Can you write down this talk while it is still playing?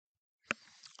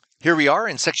Here we are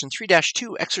in section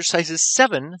 3-2, exercises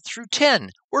 7 through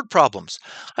 10, word problems.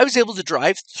 I was able to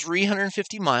drive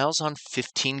 350 miles on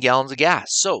 15 gallons of gas.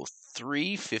 So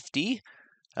 350,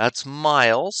 that's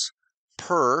miles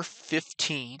per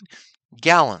 15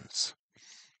 gallons.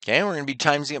 Okay, we're going to be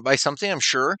timesing it by something, I'm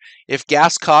sure. If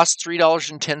gas costs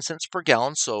 $3.10 per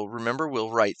gallon, so remember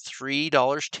we'll write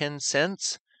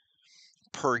 $3.10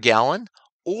 per gallon,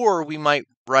 or we might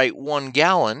write 1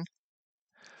 gallon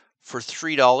for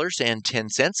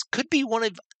 $3.10. Could be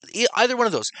either one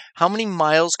of those. How many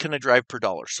miles can I drive per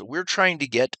dollar? So we're trying to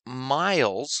get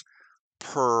miles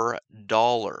per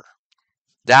dollar.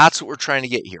 That's what we're trying to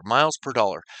get here, miles per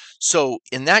dollar. So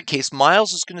in that case,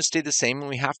 miles is going to stay the same, and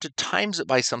we have to times it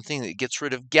by something that gets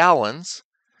rid of gallons,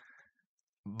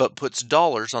 but puts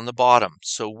dollars on the bottom.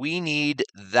 So we need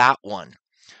that one.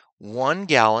 1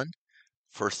 gallon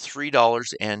for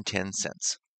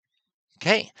 $3.10.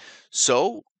 Okay,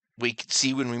 so we can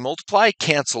see when we multiply,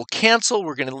 cancel,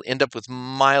 we're going to end up with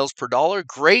miles per dollar.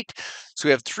 Great. So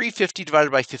we have 350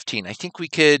 divided by 15. I think we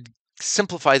could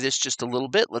simplify this just a little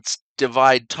bit. Let's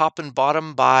divide top and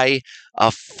bottom by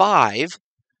a 5.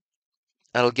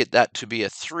 That'll get that to be a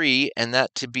 3 and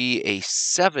that to be a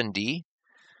 70.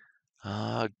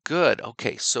 Good.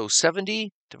 Okay, so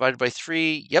 70 divided by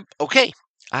 3. Yep, okay.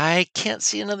 I can't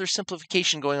see another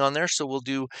simplification going on there, so we'll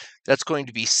do, that's going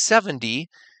to be 70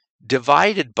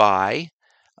 divided by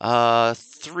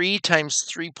 3 times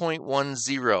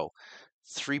 3.10.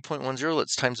 3.10,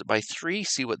 let's times it by 3,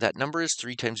 see what that number is.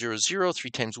 3 times 0 is 0,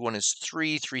 3 times 1 is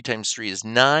 3, 3 times 3 is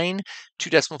 9, 2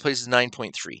 decimal places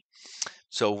 9.3.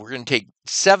 So we're going to take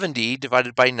 70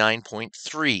 divided by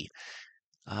 9.3.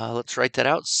 Let's write that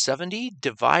out. 70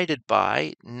 divided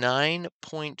by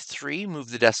 9.3.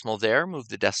 Move the decimal there. Move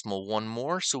the decimal one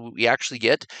more. So we actually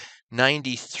get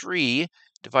 93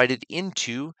 divided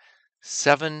into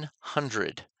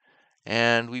 700.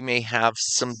 And we may have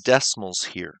some decimals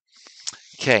here.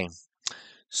 Okay.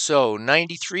 So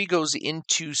 93 goes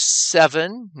into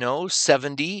 7. No.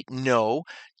 70. No.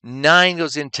 9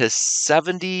 goes into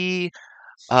 70.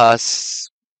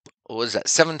 What is that,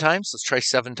 7 times? Let's try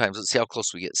 7 times. Let's see how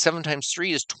close we get. 7 times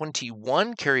 3 is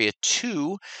 21. Carry a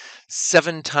 2.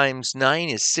 7 times 9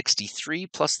 is 63.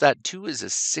 Plus that 2 is a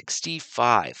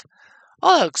 65.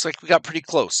 Oh, that looks like we got pretty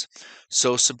close.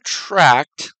 So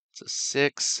subtract. So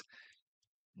 6,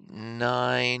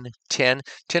 9, 10.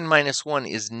 10 minus 1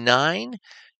 is 9.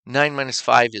 9 minus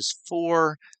 5 is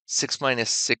 4. 6 minus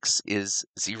 6 is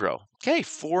 0. Okay,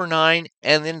 4, 9,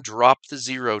 and then drop the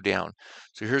 0 down.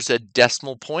 So here's a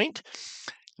decimal point.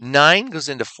 9 goes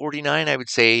into 49, I would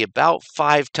say about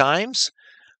 5 times.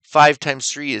 5 times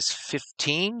 3 is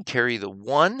 15, carry the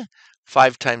 1.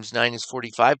 5 times 9 is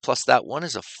 45, plus that 1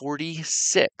 is a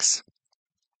 46.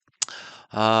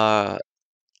 Borrow,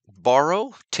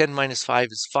 10 minus 5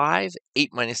 is 5,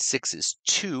 8 minus 6 is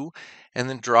 2, and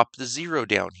then drop the 0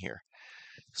 down here.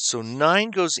 So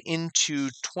 9 goes into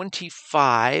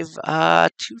 25 2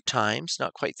 times,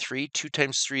 not quite 3. 2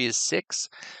 times 3 is 6.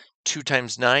 2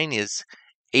 times 9 is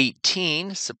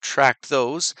 18. Subtract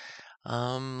those.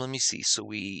 Let me see. So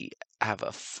we have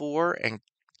a 4 and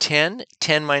 10.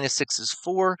 10 minus 6 is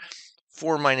 4.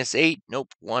 4 minus 8,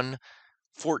 nope, 1.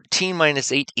 14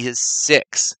 minus 8 is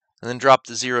 6. And then drop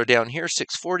the 0 down here,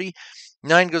 640.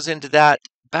 9 goes into that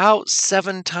about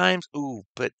 7 times. Ooh,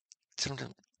 but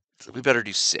sometimes we better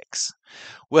do 6.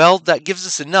 Well, that gives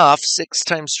us enough. 6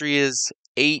 times 3 is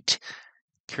 8.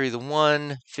 Carry the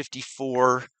 1,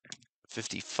 54,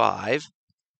 55.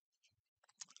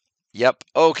 Yep.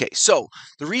 Okay, so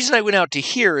the reason I went out to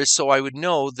here is so I would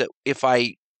know that if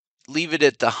I leave it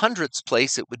at the hundredths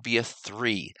place, it would be a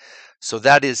 3. So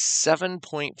that is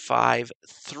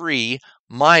 7.53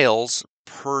 miles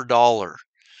per dollar.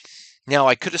 Now,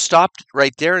 I could have stopped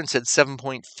right there and said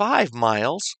 7.5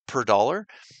 miles per dollar.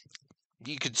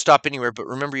 You could stop anywhere, but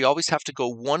remember, you always have to go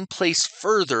one place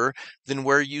further than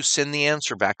where you send the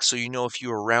answer back so you know if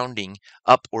you are rounding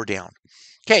up or down.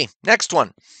 Okay, next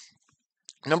one.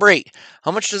 Number 8.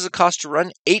 How much does it cost to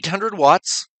run 800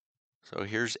 watts? So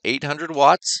here's 800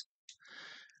 watts.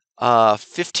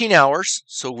 15 hours,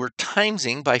 so we're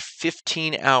timesing by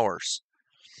 15 hours.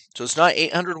 So it's not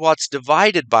 800 watts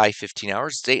divided by 15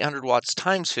 hours, it's 800 watts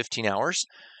times 15 hours.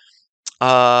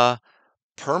 Per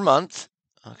month,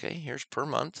 okay, here's per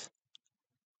month.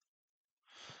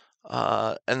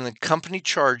 And the company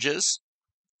charges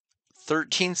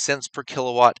 13 cents per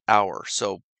kilowatt hour,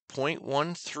 so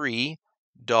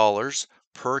 $0.13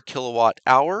 per kilowatt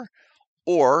hour,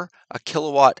 or a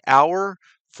kilowatt hour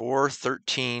for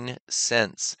 13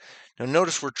 cents. Now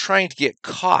notice we're trying to get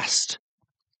cost.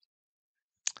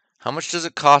 How much does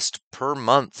it cost per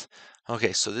month?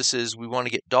 Okay, so this is, we want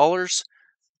to get dollars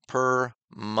per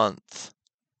month.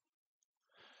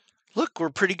 Look, we're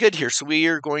pretty good here. So we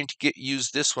are going to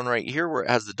use this one right here where it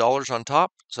has the dollars on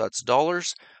top. So that's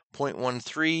dollars,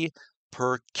 0.13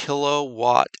 per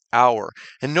kilowatt hour.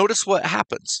 And notice what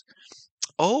happens.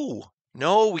 Oh,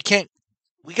 no, we can't.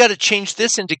 We got to change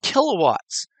this into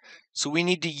kilowatts. So we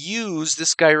need to use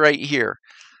this guy right here.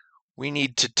 We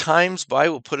need to times by,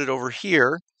 we'll put it over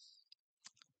here,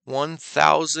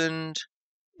 1,000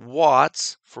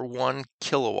 watts for 1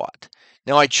 kilowatt.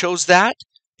 Now I chose that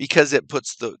because it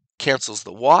cancels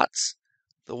the watts,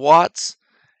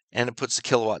 and it puts the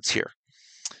kilowatts here.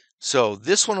 So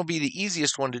this one will be the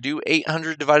easiest one to do.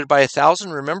 800 divided by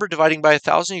 1,000. Remember, dividing by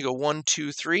 1,000, you go 1,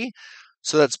 2, 3.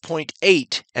 So that's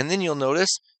 0.8. And then you'll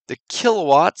notice the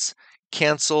kilowatts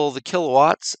cancel the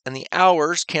kilowatts, and the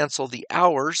hours cancel the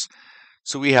hours.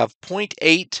 So we have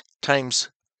 0.8 times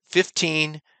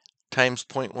 15 times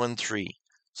 0.13.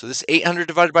 So this 800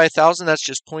 divided by 1,000, that's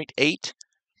just 0.8.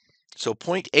 So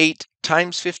 0.8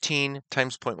 times 15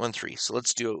 times 0.13. So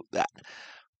let's do that.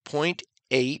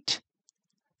 0.8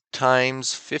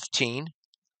 times 15.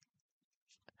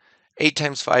 8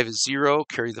 times 5 is 0,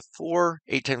 carry the 4.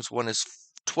 8 times 1 is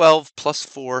 12 plus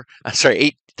 4.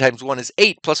 8 times 1 is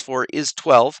 8 plus 4 is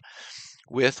 12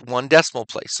 with 1 decimal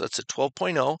place. So it's a 12.0,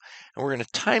 and we're going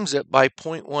to times it by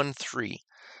 0.13.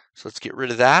 So let's get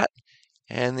rid of that.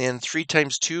 And then 3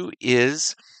 times 2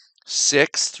 is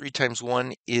 6. 3 times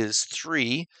 1 is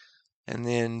 3. And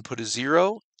then put a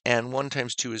 0. And 1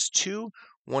 times 2 is 2.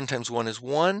 1 times 1 is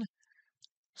 1.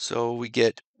 So we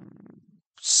get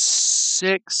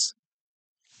 6,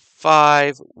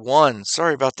 5, 1.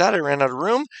 Sorry about that. I ran out of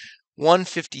room.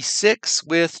 156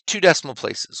 with 2 decimal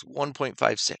places,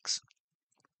 1.56.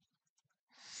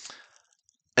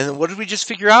 And then what did we just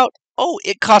figure out? Oh,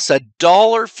 it costs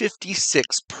 $1.56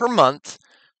 per month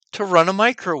to run a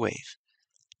microwave.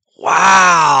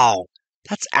 Wow!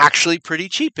 That's actually pretty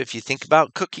cheap if you think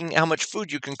about cooking, how much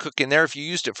food you can cook in there if you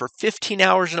used it for 15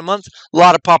 hours in a month. A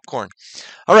lot of popcorn.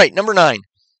 All right, number 9.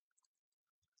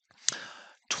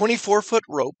 24-foot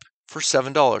rope for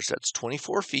 $7. That's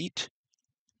 24 feet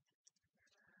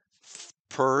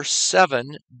per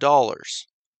 $7.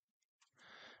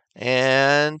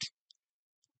 And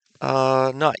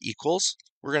not equals.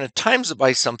 We're going to times it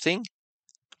by something,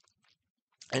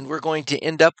 and we're going to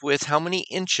end up with how many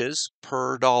inches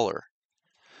per dollar.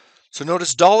 So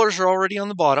notice dollars are already on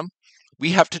the bottom.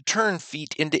 We have to turn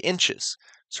feet into inches.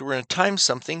 So we're going to times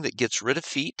something that gets rid of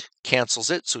feet, cancels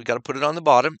it, so we got to put it on the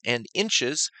bottom, and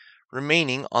inches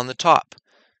remaining on the top.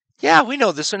 Yeah, we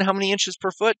know this one. How many inches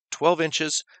per foot? 12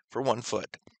 inches for 1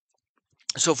 foot.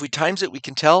 So if we times it, we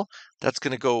can tell that's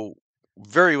going to go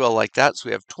very well like that. So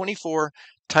we have 24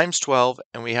 times 12,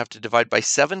 and we have to divide by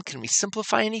 7. Can we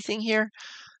simplify anything here?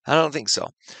 I don't think so.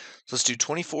 So let's do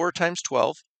 24 times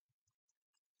 12.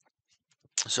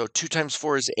 So 2 times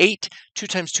 4 is 8. 2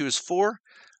 times 2 is 4.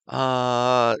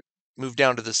 Move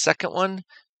down to the second one.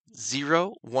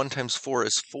 0. 1 times 4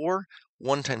 is 4.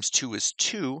 1 times 2 is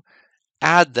 2.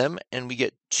 Add them, and we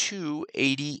get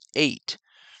 288.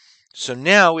 So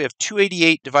now we have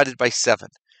 288 divided by 7.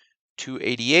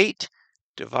 288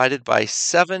 divided by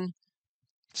 7.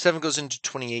 7 goes into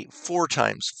 28 4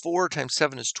 times. 4 times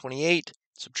 7 is 28.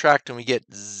 Subtract, and we get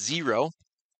 0.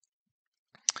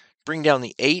 Bring down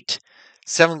the 8.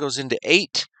 7 goes into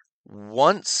 8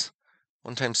 once.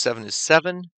 1 times 7 is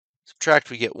 7. Subtract,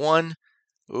 we get 1.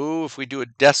 Oh, if we do a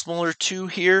decimal or 2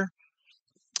 here,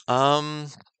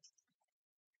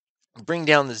 bring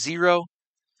down the 0.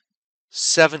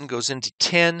 7 goes into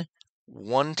 10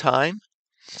 one time.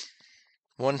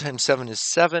 1 times 7 is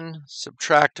 7.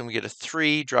 Subtract, and we get a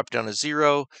 3. Drop down a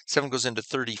 0. 7 goes into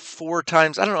 34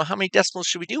 times. I don't know, how many decimals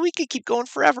should we do? We could keep going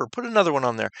forever. Put another one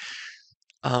on there.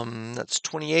 That's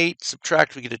 28.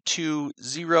 Subtract, we get a 2,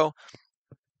 0.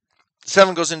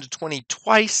 7 goes into 20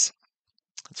 twice.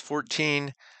 That's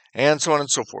 14, and so on and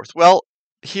so forth. Well,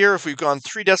 here, if we've gone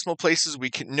 3 decimal places,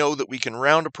 we can know that we can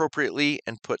round appropriately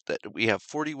and put that we have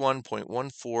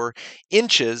 41.14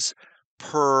 inches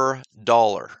per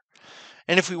dollar.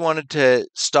 And if we wanted to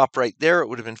stop right there, it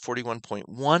would have been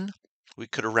 41.1. We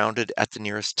could have rounded at the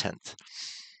nearest tenth.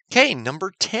 Okay,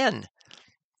 number 10.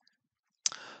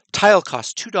 Tile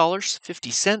costs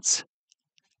 $2.50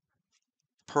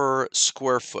 per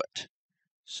square foot.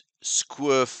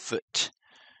 Square foot.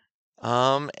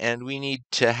 And we need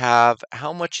to have,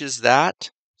 how much is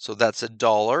that? So that's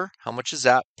 $1. How much is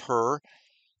that per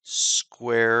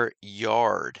square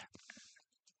yard?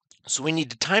 So we need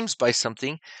to times by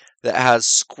something that has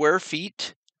square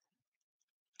feet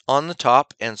on the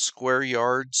top and square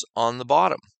yards on the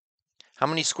bottom. How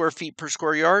many square feet per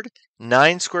square yard?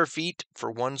 9 square feet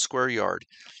for 1 square yard.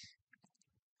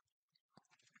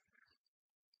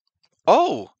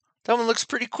 Oh, that one looks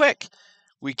pretty quick.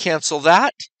 We cancel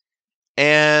that,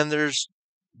 and there's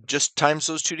just times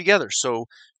those two together. So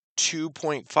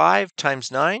 2.5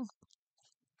 times 9.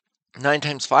 9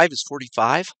 times 5 is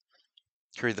 45.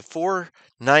 Carry the 4.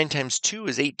 9 times 2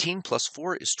 is 18, plus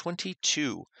 4 is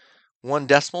 22. 1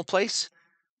 decimal place,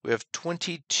 we have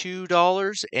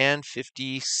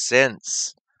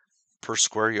 $22.50 per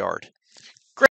square yard.